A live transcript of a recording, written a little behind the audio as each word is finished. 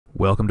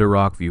Welcome to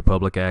Rockview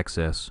Public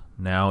Access.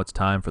 Now it's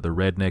time for the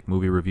Redneck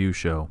Movie Review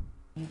Show.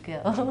 You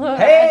go.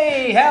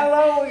 Hey,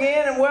 hello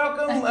again and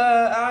welcome.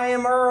 I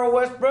am Earl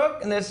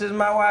Westbrook and this is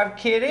my wife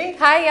Kitty.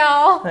 Hi,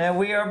 y'all. And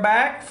we are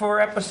back for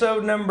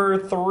episode number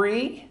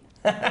 3.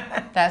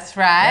 That's right.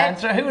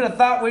 That's right. Who would have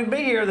thought we'd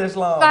be here this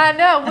long? I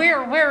know.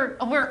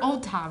 We're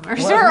old timers.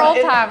 Well, We're old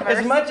timers.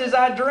 As much as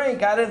I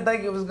drink, I didn't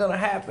think it was going to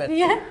happen.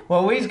 Yeah.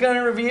 Well, we're going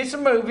to review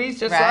some movies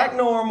just Right. like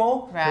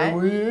normal. Right. That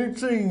we ain't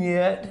seen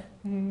yet.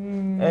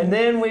 And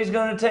then we're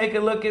going to take a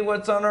look at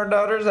what's on our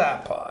daughter's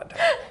iPod.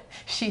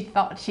 She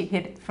thought she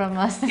hid it from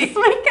us this week, and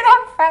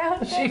I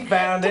found it. She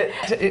found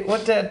it.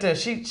 What's that?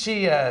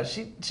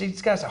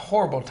 She's got a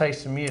horrible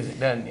taste in music,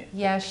 doesn't you?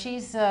 Yeah,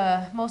 she's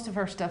most of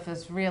her stuff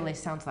really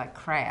sounds like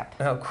crap.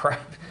 Oh crap!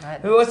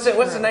 That's What's the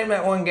true. name of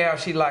that one gal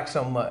she likes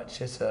so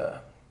much? It's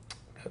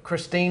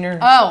Christina.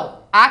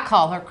 Oh, I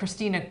call her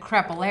Christina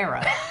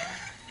Crapolera.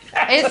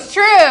 It's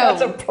true.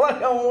 That's a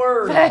play on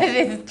words. But it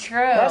is true.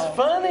 That's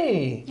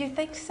funny. You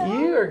think so?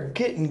 You are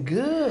getting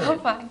good. Oh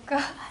my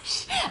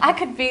gosh! I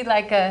could be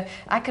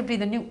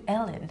the new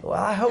Ellen. Well,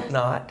 I hope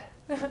not.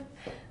 Oh,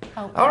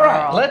 All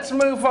right, girl. let's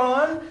move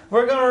on.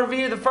 We're going to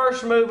review the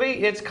first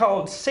movie. It's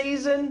called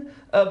Season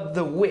of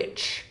the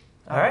Witch.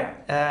 All right.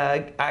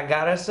 I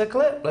got us a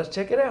clip. Let's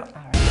check it out.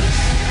 All right.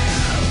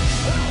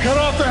 Cut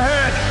off the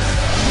head!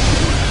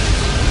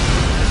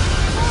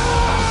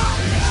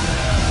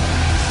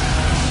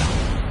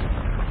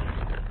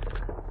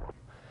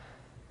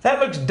 That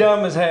looks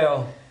dumb as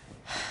hell.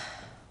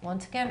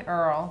 Once again,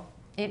 Earl.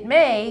 It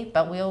may,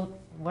 but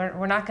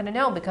we're not going to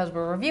know because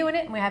we're reviewing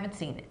it and we haven't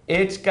seen it.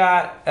 It's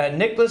got a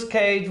Nicolas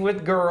Cage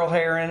with girl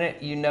hair in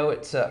it. You know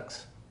it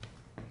sucks.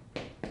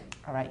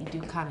 All right, you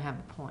do kind of have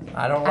a point.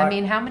 I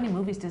mean, how many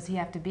movies does he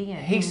have to be in?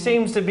 He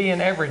seems to be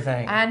in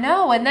everything. I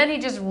know, and then he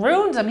just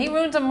ruins them. He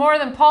ruins them more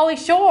than Pauly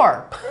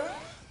Shore.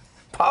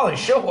 Pauly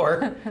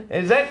Shore?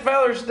 Is that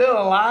feller still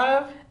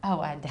alive? Oh,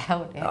 I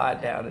doubt it. Oh, I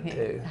doubt it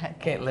too. I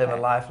Can't live a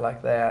life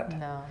like that.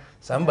 No,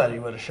 Somebody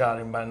would have shot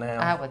him by now.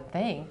 I would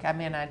think. I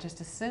mean, I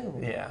just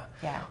assume. Yeah.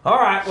 Yeah. All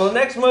right. Well, the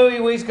next movie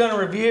we're going to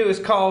review is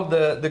called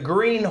the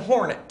Green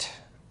Hornet,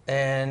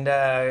 and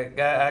I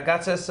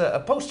got us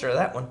a poster of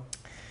that one.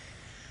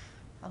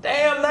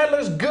 Damn, that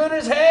looks good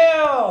as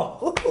hell.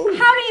 How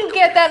do you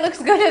get that looks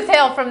good as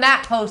hell from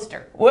that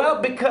poster? Well,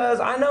 because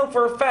I know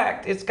for a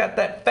fact it's got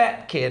that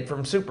fat kid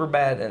from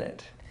Superbad in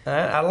it.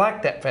 I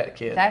like that fat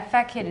kid. That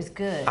fat kid is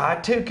good. I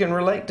too can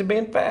relate to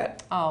being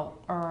fat. Oh,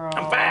 Earl.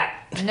 I'm fat.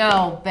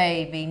 No,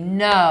 baby,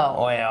 no.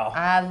 Well.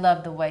 I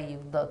love the way you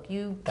look.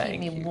 You keep Thank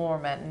me you.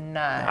 warm at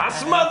night. I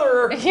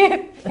smother her.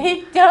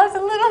 He does a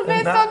little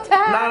bit Not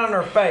sometimes. on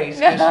her face,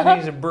 because she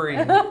needs a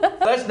breathe.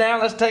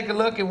 Let's take a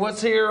look at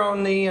what's here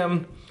on the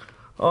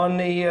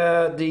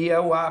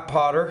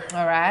iPodder,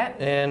 All right.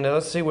 and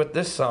let's see what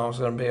this song's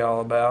going to be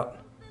all about.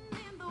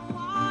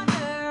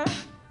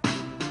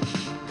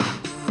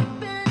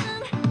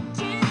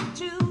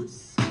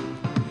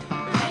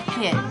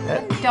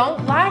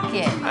 Don't like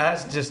it.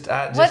 That's just.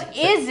 What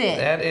is it?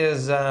 That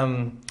is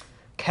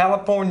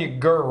California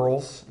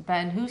Girls,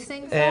 And who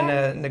sings that?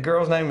 and the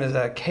girl's name is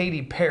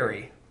Katy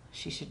Perry.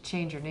 She should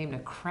change her name to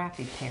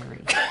Crappy Perry.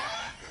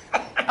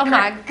 Oh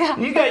my God.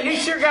 You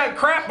sure got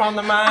crap on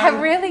the mind. I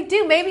really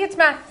do. Maybe it's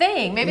my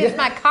thing. Maybe it's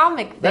my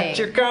comic thing. That's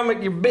your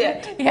comic, your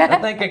bit. Yeah.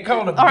 I think they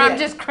call it a bit. Or I'm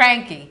just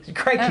cranky. You're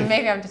cranky.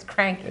 Maybe I'm just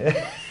cranky.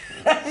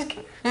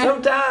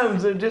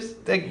 Sometimes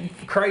they're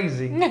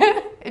crazy.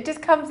 It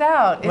just comes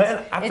out.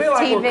 Man, I it's feel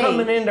like TV. we're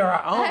coming into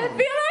our own. I feel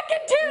like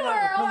it too, like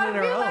we're Earl. coming I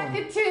into feel our like own.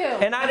 it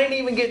too. And I didn't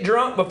even get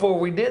drunk before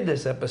we did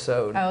this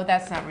episode. Oh,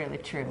 that's not really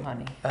true,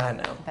 honey. I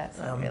know. That's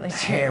not I'm really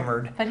true.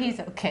 hammered. But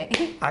he's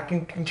okay. I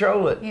can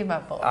control it. You're my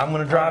boy. I'm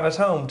going to drive us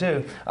home,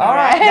 too. All All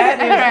right. right. That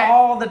is All right.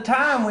 all the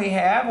time we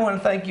have. I want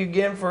to thank you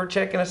again for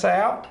checking us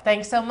out.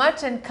 Thanks so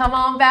much, and come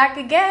on back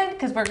again,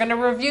 because we're going to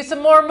review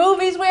some more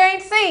movies we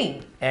ain't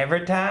seen.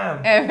 Every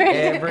time. Every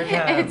Every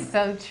time. It's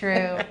so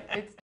true. It's